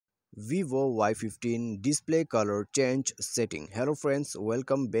Vivo Y15 display color change setting. Hello friends,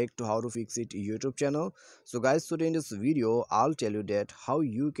 welcome back to how to fix it YouTube channel. So guys, today in this video I'll tell you that how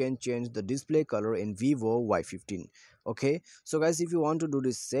you can change the display color in Vivo Y15. Okay, so guys, if you want to do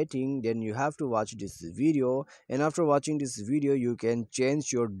this setting, then you have to watch this video, and after watching this video you can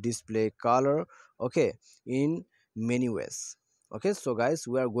change your display color, okay, in many ways. Okay, so guys,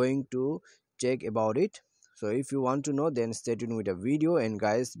 we are going to check about it. So if you want to know, then stay tuned with the video. And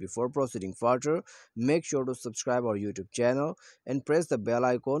guys, before proceeding further, make sure to subscribe our YouTube channel and press the bell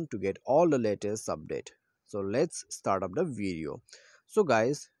icon to get all the latest update. So let's start up the video. So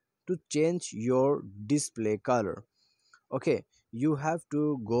guys, to change your display color, okay, you have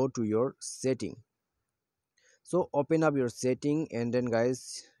to go to your setting. So open up your setting, and then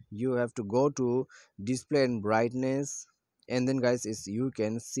guys, you have to go to display and brightness, and then guys, as you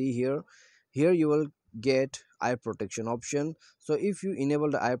can see here you will get eye protection option. So if you enable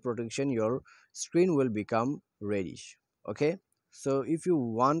the eye protection, your screen will become reddish. Okay, so if you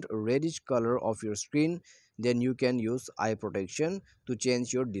want a reddish color of your screen, then you can use eye protection to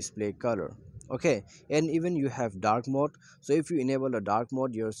change your display color. Okay, and even you have dark mode. So if you enable the dark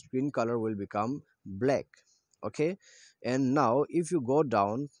mode, your screen color will become black. Okay, and now if you go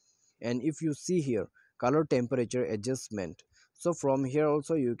down, and if you see here color temperature adjustment, so from here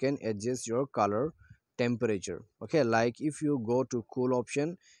also you can adjust your color temperature. Okay, like if you go to cool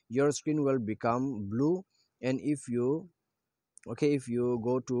option, your screen will become blue, and if you, okay, if you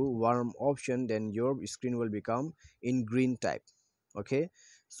go to warm option, then your screen will become in green type. Okay,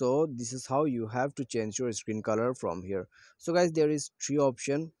 so this is how you have to change your screen color from here. So guys, there is three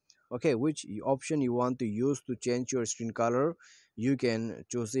option. Okay, which option you want to use to change your screen color, you can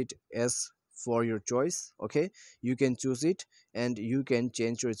choose it as for your choice. Okay, you can choose it, and you can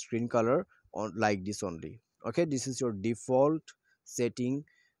change your screen color on like this only. Okay, this is your default setting.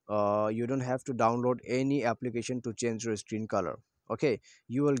 You don't have to download any application to change your screen color. Okay,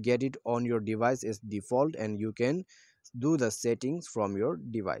 you will get it on your device as default, and you can do the settings from your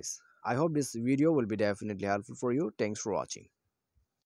device. I hope this video will be definitely helpful for you. Thanks for watching.